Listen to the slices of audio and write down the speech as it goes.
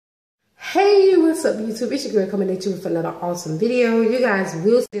Hey, what's up YouTube? It's your girl coming at you with another awesome video. You guys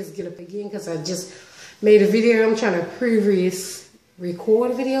will just get up again because I just made a video. I'm trying to previous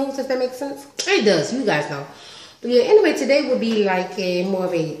record videos, if that makes sense. It does, you guys know. But yeah, anyway, today will be like a more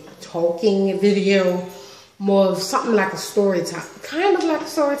of a talking video, more of something like a story time, kind of like a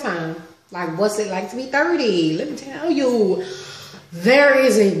story time. Like, what's it like to be 30? Let me tell you. There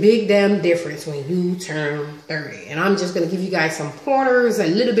is a big damn difference when you turn 30. And I'm just going to give you guys some pointers, a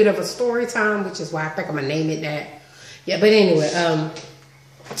little bit of a story time, which is why I think I'm going to name it that. Yeah, but anyway,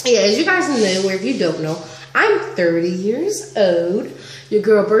 yeah, as you guys know, or if you don't know, I'm 30 years old. Your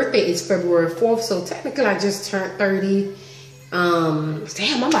girl birthday is February 4th, so technically I just turned 30. Damn,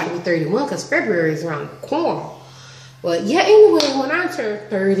 I'm about to be 31 because February is around the corner. But yeah, anyway, when I turned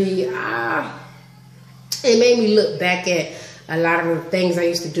 30, it made me look back at a lot of the things I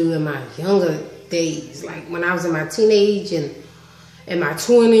used to do in my younger days, like when I was in my teenage and in my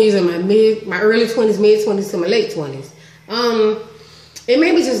 20s and my early 20s, mid 20s to my late 20s. It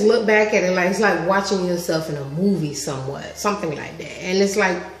made me just look back at it like it's like watching yourself in a movie somewhat, something like that. And it's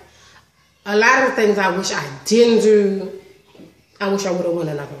like a lot of things I wish I didn't do. I wish I would have went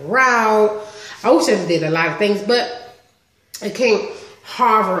another route. I wish I did a lot of things, but I can't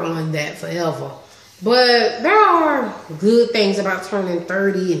hover on that forever. But there are good things about turning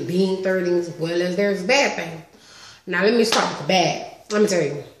 30 and being 30 as well as there's bad things. Now let me start with the bad. Let me tell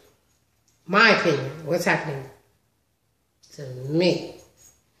you, my opinion, what's happening to me.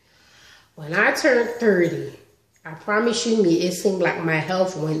 When I turned 30, I promise you it seemed like my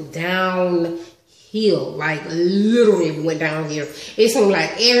health went downhill. Like literally went downhill. It seemed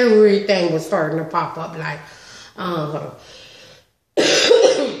like everything was starting to pop up. Like,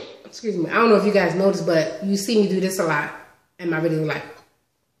 excuse me, I don't know if you guys noticed, but you see me do this a lot in my video, like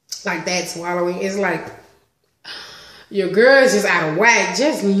that swallowing. It's like your girl is just out of whack.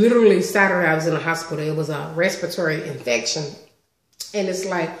 Just literally Saturday I was in the hospital. It was a respiratory infection. And it's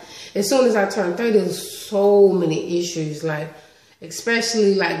like, as soon as I turned 30, there's so many issues, like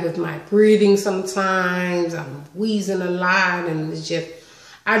especially like with my breathing sometimes. I'm wheezing a lot, and it's just,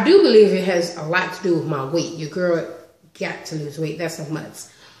 I do believe it has a lot to do with my weight. Your girl got to lose weight, that's a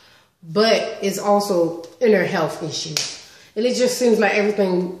must. But it's also inner health issues. And it just seems like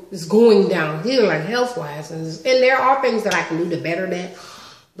everything is going downhill, like health-wise. And there are things that I can do to better that.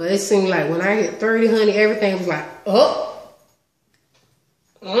 But it seemed like when I hit 30, honey, everything was like,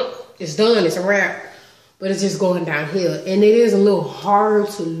 it's done, it's a wrap. But it's just going downhill. And it is a little hard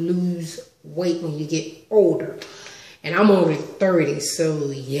to lose weight when you get older. And I'm only 30,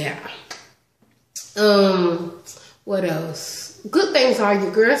 so yeah. What else? Good things are your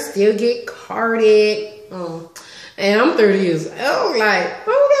girl still get carded. And I'm 30 years old. Like,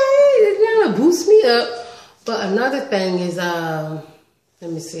 okay, it's gonna boost me up. But another thing is, let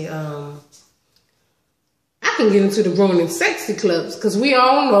me see, I can get into the grown and sexy clubs. Because we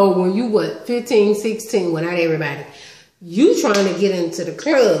all know when you, 15, 16, well, not everybody. You trying to get into the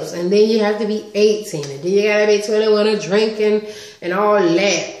clubs. And then you have to be 18. And then you gotta be 21 and drinking and all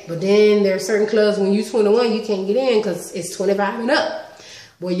that. But then there are certain clubs when you're 21, you can't get in because it's 25 and up.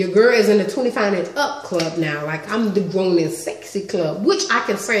 Well, your girl is in the 25 and up club now. Like, I'm the grown and sexy club, which I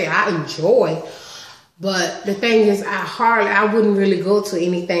can say I enjoy. But the thing is, I wouldn't really go to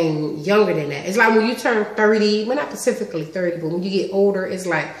anything younger than that. It's like when you turn 30, well, not specifically 30, but when you get older, it's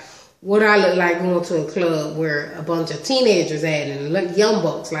like, what I look like going to a club where a bunch of teenagers at and young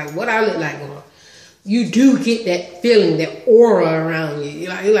bucks, like what I look like going. You do get that feeling, that aura around you.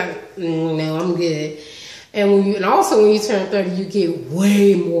 You're like, no, I'm good. And also when you turn 30, you get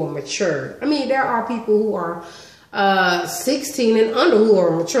way more mature. I mean, there are people who are 16 and under who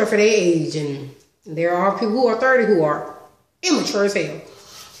are mature for their age, and there are people who are 30 who are immature as hell.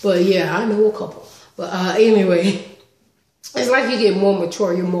 But yeah, I know a couple. But anyway, it's like you get more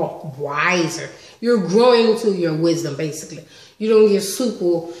mature, you're more wiser. You're growing to your wisdom, basically. You don't get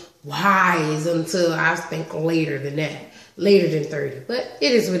super wise until I think later than that. Later than 30. But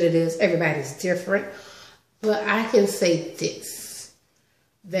it is what it is. Everybody's different. But I can say this,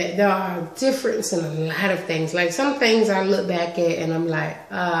 that there are differences in a lot of things. Like some things I look back at and I'm like,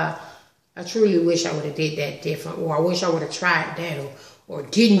 I truly wish I would have did that different. Or I wish I would have tried that. Or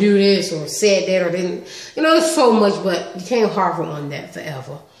didn't do this, or said that, or didn't. You know, there's so much, but you can't harbor on that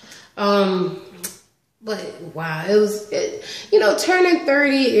forever. But wow, you know, turning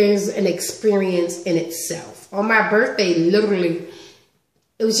 30 is an experience in itself. On my birthday, literally,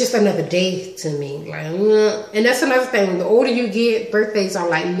 it was just another day to me. Like, and that's another thing. The older you get, birthdays are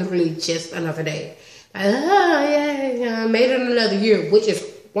like literally just another day. Like, yeah, I made it another year, which is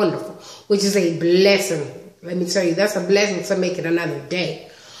wonderful, which is a blessing. Let me tell you, that's a blessing to make it another day.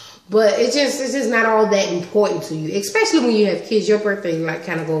 But it's just not all that important to you, especially when you have kids. Your birthday like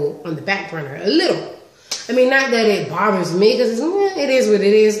kind of go on the back burner a little. I mean, not that it bothers me, because it is what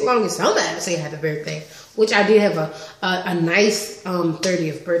it is. As long as somebody say happy birthday, which I did have a nice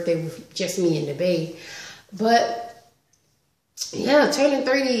 30th birthday with just me and the babe. But yeah, turning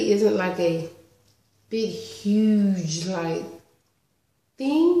 30 isn't like a big, huge like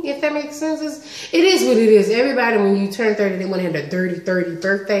thing, if that makes sense. It is what it is. Everybody, when you turn 30, they want to have their dirty 30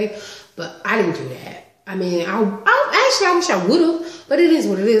 birthday, but I didn't do that. I mean, I wish I would have, but it is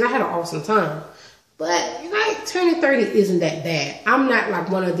what it is. I had an awesome time. But like turning 30 isn't that bad. I'm not like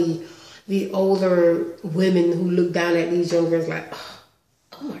one of the older women who look down at these young girls like,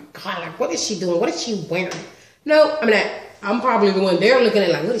 oh my God, like what is she doing? What is she wearing? No, I'm not. I'm probably the one they're looking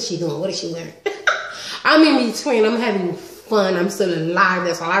at like, what is she doing? What is she wearing? I'm in between. I'm having fun. I'm still alive.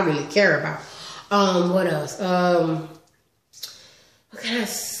 That's all I really care about. What else? What can I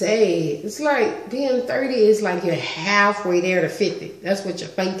say? It's like being 30 is like you're halfway there to 50. That's what you're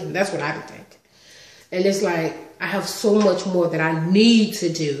thinking. That's what I be thinking. And it's like I have so much more that I need to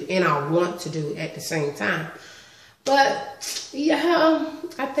do and I want to do at the same time. But yeah,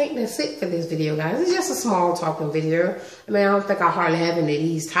 I think that's it for this video, guys. It's just a small talking video. I mean, I don't think I hardly have any of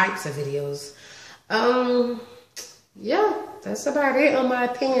these types of videos. Yeah, that's about it on my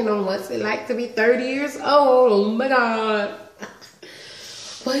opinion on what's it like to be 30 years old. Oh my God.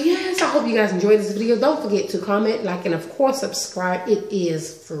 But yes, I hope you guys enjoyed this video. Don't forget to comment, like, and of course subscribe. It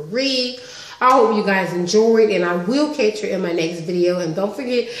is free. I hope you guys enjoyed, and I will catch you in my next video. And don't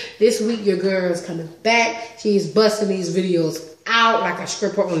forget, this week your girl is coming back. She's busting these videos out like a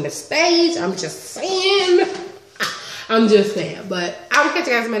stripper on the stage. I'm just saying. I'm just saying. But I will catch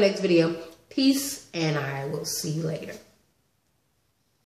you guys in my next video. Peace, and I will see you later.